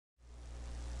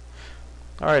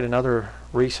All right, another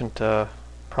recent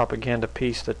propaganda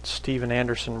piece that Steven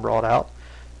Anderson brought out,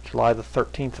 July the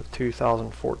 13th of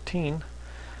 2014,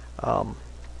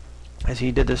 as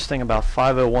he did this thing about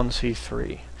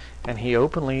 501c3, and he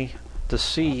openly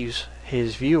deceives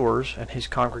his viewers and his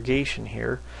congregation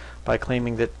here by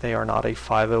claiming that they are not a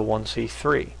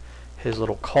 501c3, his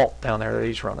little cult down there that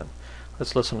he's running.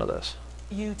 Let's listen to this.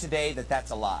 You today that that's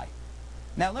a lie.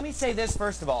 Now let me say this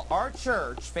first of all. Our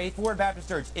church, Faithful Word Baptist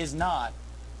Church, is not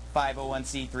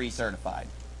 501c3 certified.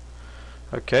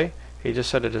 Okay, he just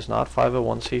said it is not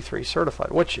 501c3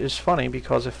 certified, which is funny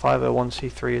because if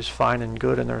 501c3 is fine and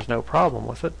good and there's no problem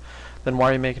with it, then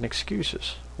why are you making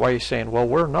excuses? Why are you saying, well,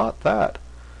 we're not that?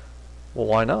 Well,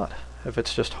 why not? If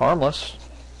it's just harmless.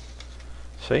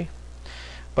 See?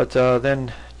 But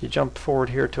then you jump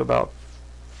forward here to about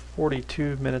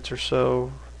 42 minutes or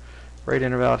so, right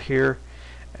in about here,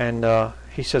 and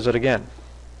he says it again.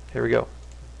 Here we go.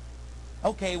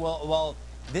 Okay, well,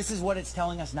 this is what it's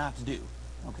telling us not to do.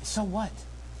 Okay, so what?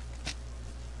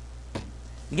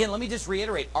 Again, let me just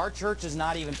reiterate, our church is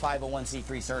not even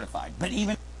 501c3 certified. But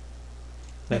even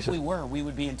if we were, we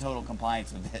would be in total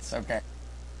compliance with this, okay?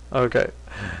 Okay.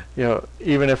 You know,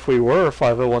 even if we were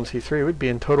 501c3, we'd be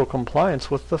in total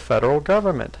compliance with the federal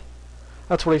government.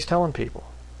 That's what he's telling people.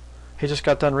 He just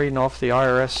got done reading off the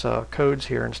IRS codes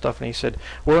here and stuff, and he said,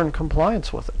 we're in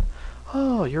compliance with it.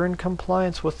 Oh, you're in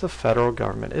compliance with the federal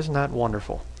government. Isn't that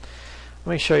wonderful?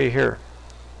 Let me show you here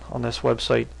on this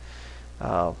website.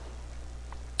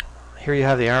 Here you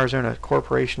have the Arizona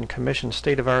Corporation Commission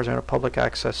State of Arizona Public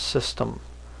Access System.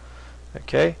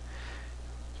 Okay.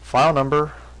 File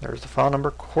number. There's the file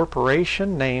number.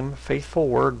 Corporation name, Faithful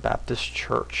Word Baptist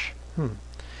Church.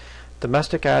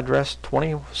 Domestic address,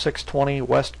 2620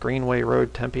 West Greenway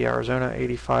Road, Tempe, Arizona,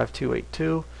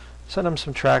 85282. Send them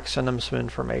some tracts, send them some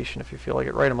information if you feel like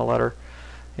it. Write them a letter.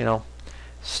 You know,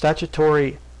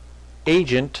 statutory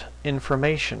agent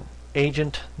information,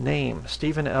 agent name,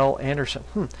 Stephen L. Anderson.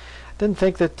 Didn't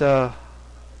think that,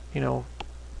 you know,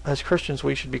 as Christians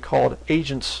we should be called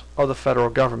agents of the federal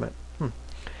government.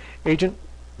 Agent,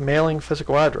 mailing,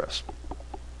 physical address.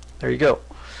 There you go.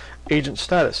 Agent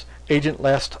status. Agent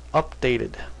last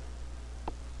updated.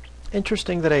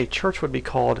 Interesting that a church would be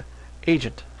called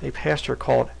agent, a pastor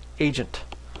called agent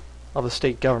of the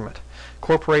state government.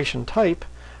 Corporation type,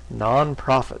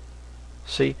 non-profit.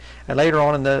 See, and later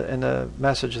on in the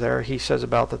message there, he says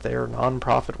about that they are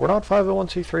non-profit. We're not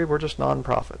 501c3, we're just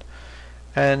non-profit.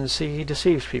 And see, he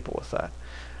deceives people with that.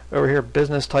 Over here,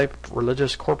 business type,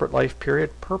 religious, corporate life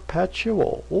period,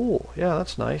 perpetual. Ooh, yeah,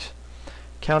 that's nice.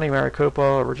 County,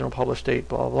 Maricopa, original published date,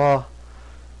 blah, blah.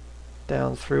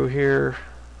 Down through here,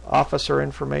 officer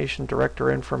information,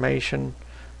 director information.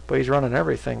 But he's running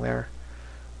everything there.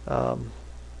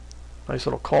 Nice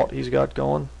little cult he's got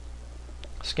going.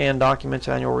 Scan documents,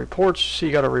 annual reports. So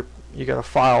you gotta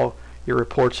file your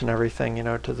reports and everything, you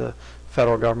know, to the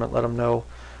federal government. Let them know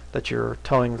that you're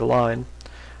towing the line.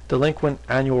 Delinquent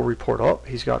annual report. Oh,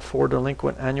 he's got 4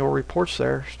 delinquent annual reports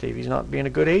there. Stevie's not being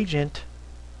a good agent.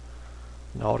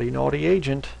 Naughty, naughty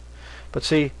agent. But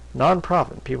see,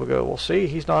 non-profit. People go, well, see,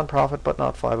 he's non-profit but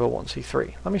not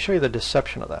 501c3. Let me show you the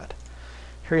deception of that.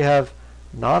 Here you have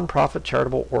non-profit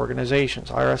charitable organizations.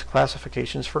 IRS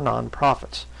classifications for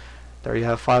non-profits. There you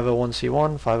have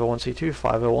 501c1, 501c2,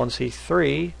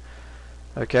 501c3.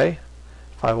 Okay,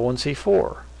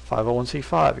 501c4.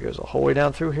 501c5, it goes the whole way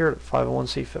down through here to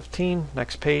 501c15,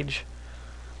 next page.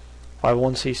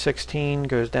 501c16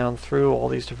 goes down through all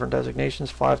these different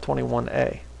designations,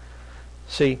 521a.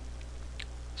 See,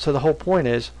 so the whole point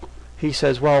is, he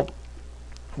says, well,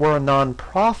 we're a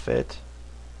non-profit,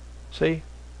 see,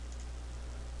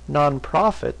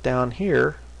 non-profit down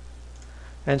here,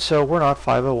 and so we're not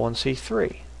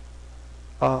 501c3.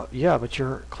 Yeah, but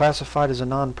you're classified as a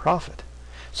non-profit.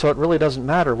 So it really doesn't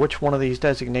matter which one of these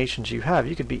designations you have.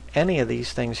 You could be any of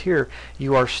these things here.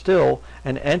 You are still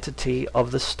an entity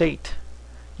of the state.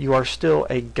 You are still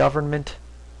a government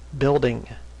building,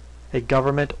 a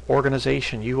government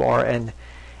organization. You are an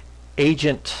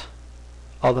agent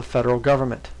of the federal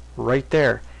government. Right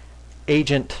there.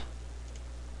 Agent.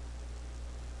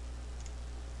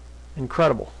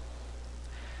 Incredible.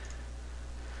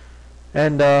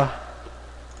 And I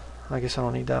guess I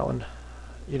don't need that one.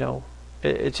 You know,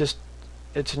 it's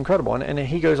incredible. And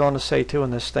he goes on to say too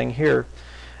in this thing here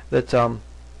that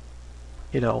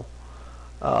you know,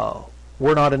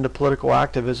 we're not into political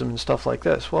activism and stuff like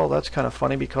this. Well, that's kind of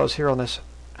funny because here on this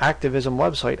activism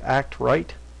website, Act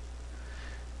Right,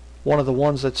 one of the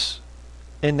ones that's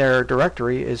in their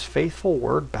directory is Faithful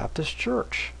Word Baptist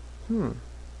Church.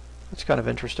 That's kind of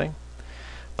interesting.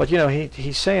 But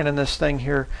he's saying in this thing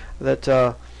here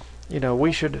that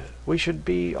we should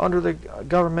be under the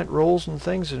government rules and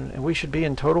things, and we should be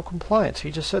in total compliance.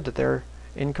 He just said that they're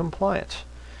in compliance.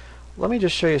 Let me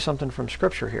just show you something from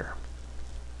Scripture here.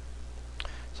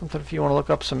 Something if you want to look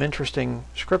up some interesting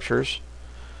scriptures,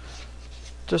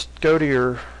 just go to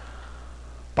your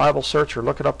Bible search or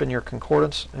look it up in your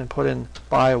concordance and put in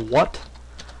by what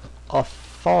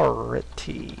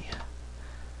authority.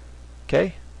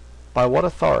 Okay? By what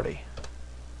authority?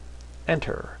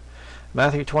 Enter.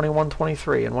 Matthew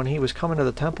 21:23. And when he was come into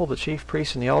the temple, the chief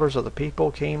priests and the elders of the people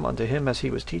came unto him as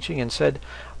he was teaching, and said,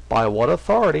 By what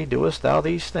authority doest thou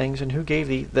these things, and who gave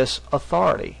thee this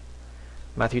authority?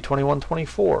 Matthew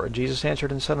 21:24. And Jesus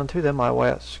answered and said unto them, I will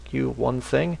ask you one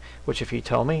thing, which if ye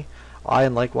tell me, I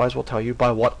and likewise will tell you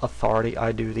by what authority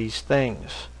I do these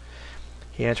things.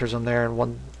 He answers them there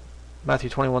in Matthew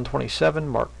 21:27,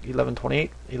 Mark 11:28,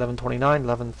 11:29,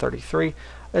 11:33.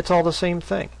 It's all the same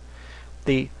thing.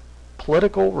 The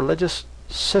political religious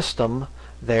system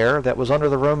there that was under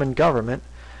the Roman government,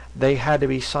 they had to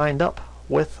be signed up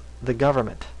with the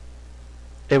government.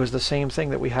 It was the same thing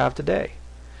that we have today.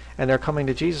 And they're coming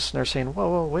to Jesus and they're saying,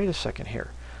 whoa, wait a second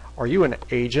here. Are you an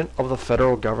agent of the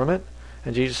federal government?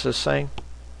 And Jesus is saying,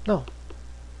 no,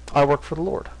 I work for the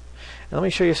Lord. And let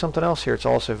me show you something else here. It's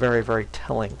also very, very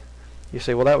telling. You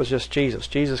say, well, that was just Jesus.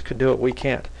 Jesus could do it. We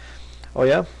can't. Oh,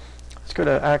 yeah? Let's go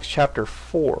to Acts chapter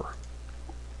 4.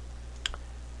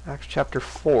 Acts chapter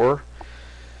 4.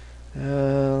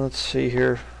 Let's see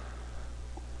here.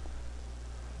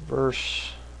 We'll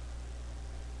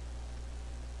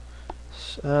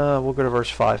go to verse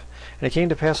 5. And it came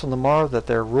to pass on the morrow that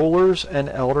their rulers and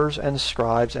elders and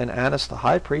scribes and Annas the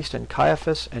high priest and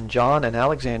Caiaphas and John and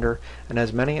Alexander and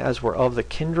as many as were of the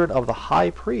kindred of the high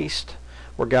priest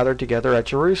were gathered together at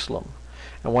Jerusalem.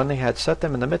 And when they had set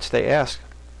them in the midst, they asked,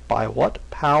 By what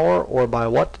power or by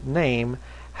what name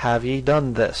have ye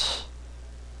done this?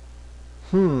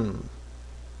 Isn't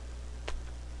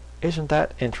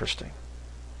that interesting?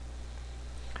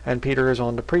 And Peter is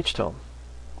on to preach to them.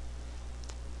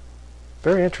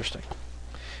 Very interesting.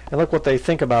 And look what they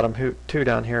think about him too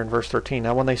down here in verse 13.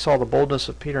 Now when they saw the boldness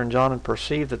of Peter and John and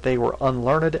perceived that they were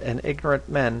unlearned and ignorant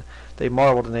men, they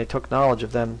marveled, and they took knowledge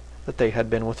of them that they had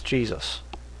been with Jesus.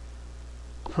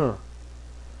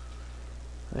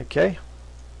 Okay.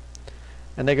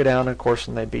 And they go down, of course,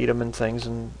 and they beat him and things,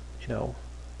 and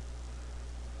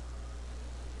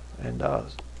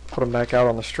put him back out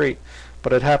on the street.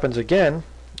 But it happens again.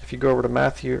 If you go over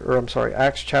to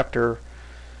Acts chapter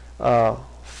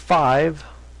 5.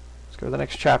 Let's go to the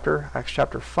next chapter. Acts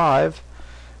chapter 5,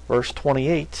 verse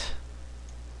 28.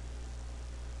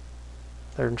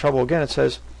 They're in trouble again. It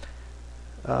says,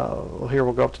 here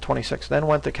we'll go up to 26. Then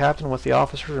went the captain with the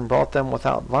officers and brought them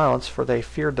without violence, for they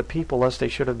feared the people lest they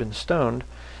should have been stoned.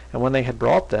 And when they had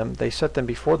brought them, they set them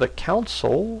before the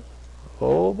council.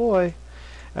 Oh boy.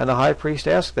 And the high priest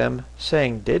asked them,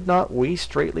 saying, Did not we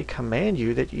straitly command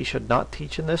you that ye should not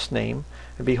teach in this name?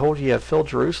 And behold, ye have filled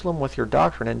Jerusalem with your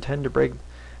doctrine, and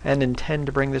intend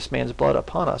to bring this man's blood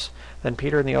upon us. Then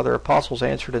Peter and the other apostles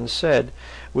answered and said,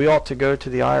 We ought to go to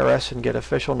the IRS and get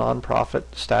official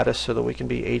non-profit status so that we can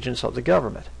be agents of the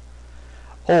government.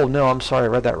 Oh, no, I'm sorry, I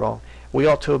read that wrong. We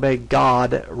ought to obey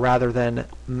God rather than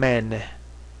men.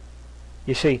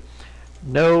 You see,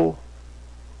 no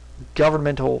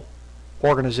governmental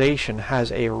organization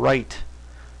has a right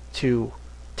to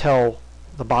tell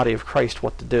the body of Christ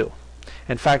what to do.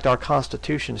 In fact, our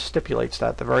Constitution stipulates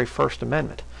that, the very First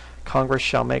Amendment. Congress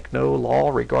shall make no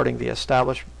law regarding the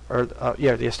establishment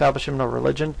of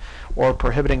religion or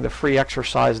prohibiting the free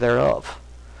exercise thereof.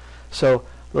 So,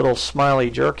 little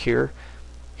smiley jerk here,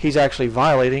 he's actually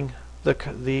violating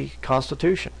the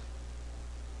Constitution.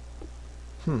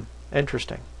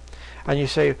 Interesting. And you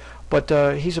say, but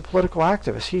he's a political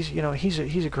activist.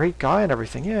 He's a great guy and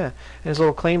everything. Yeah. And his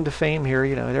little claim to fame here,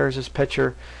 there's his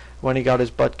picture when he got his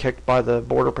butt kicked by the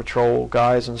Border Patrol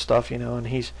guys and stuff, and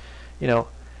he's not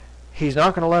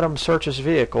going to let them search his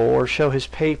vehicle or show his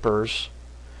papers,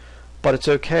 but it's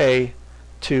okay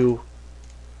to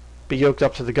be yoked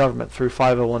up to the government through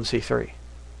 501c3.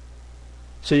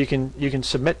 So you can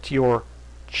submit to your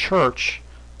church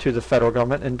to the federal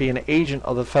government and be an agent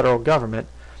of the federal government,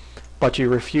 but you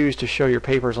refuse to show your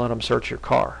papers and let them search your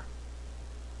car.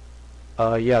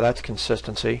 Yeah, that's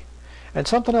consistency. And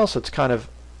something else that's kind of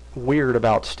weird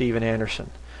about Steven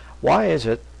Anderson. Why is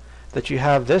it that you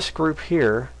have this group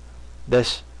here,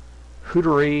 this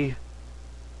the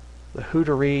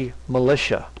Hootery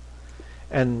militia,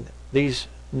 and these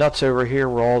nuts over here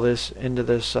were all into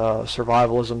this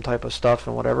survivalism type of stuff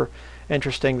and whatever.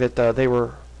 Interesting that they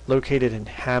were located in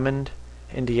Hammond,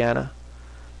 Indiana.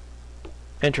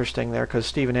 Interesting there, because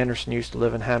Steven Anderson used to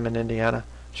live in Hammond, Indiana.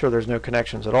 Sure, there's no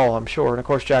connections at all, I'm sure. And of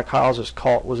course, Jack Hyles'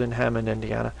 cult was in Hammond,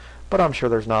 Indiana. But I'm sure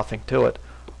there's nothing to it.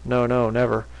 No, no,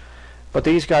 never. But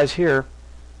these guys here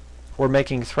were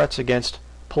making threats against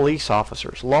police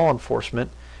officers, law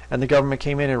enforcement, and the government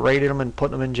came in and raided them and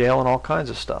put them in jail and all kinds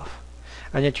of stuff.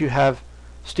 And yet you have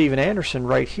Steven Anderson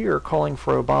right here calling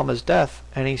for Obama's death,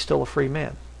 and he's still a free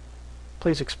man.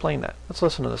 Please explain that. Let's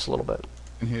listen to this a little bit.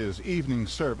 In his evening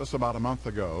service about a month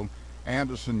ago,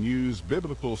 Anderson used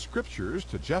biblical scriptures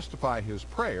to justify his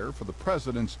prayer for the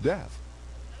president's death.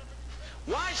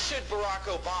 Why should Barack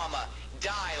Obama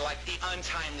die like the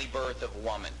untimely birth of a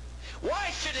woman? Why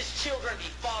should his children be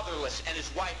fatherless and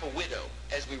his wife a widow,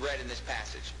 as we read in this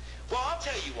passage? Well, I'll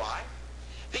tell you why.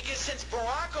 Because since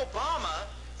Barack Obama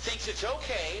thinks it's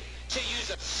okay to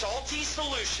use a salty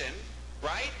solution,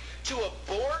 right, to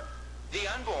abort the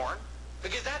unborn,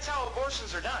 because that's how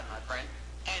abortions are done, my friend,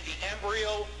 and the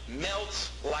embryo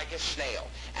melts like a snail.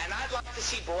 And I'd like to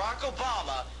see Barack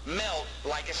Obama melt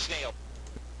like a snail.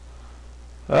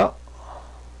 Well,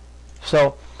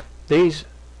 so these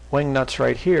wingnuts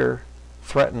right here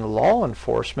threaten law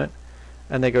enforcement,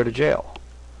 and they go to jail.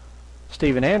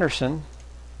 Steven Anderson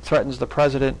threatens the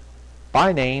president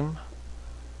by name.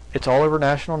 It's all over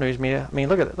national news media. I mean,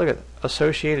 look at it. Look at it.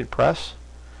 Associated Press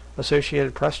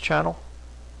channel.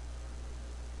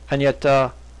 And yet,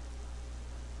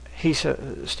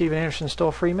 Steven Anderson's still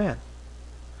a free man.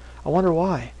 I wonder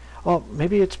why. Well,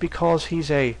 maybe it's because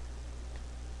he's a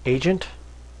agent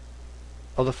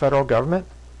of the federal government.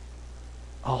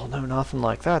 Oh, no, nothing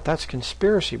like that. That's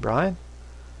conspiracy, Brian.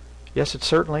 Yes, it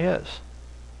certainly is.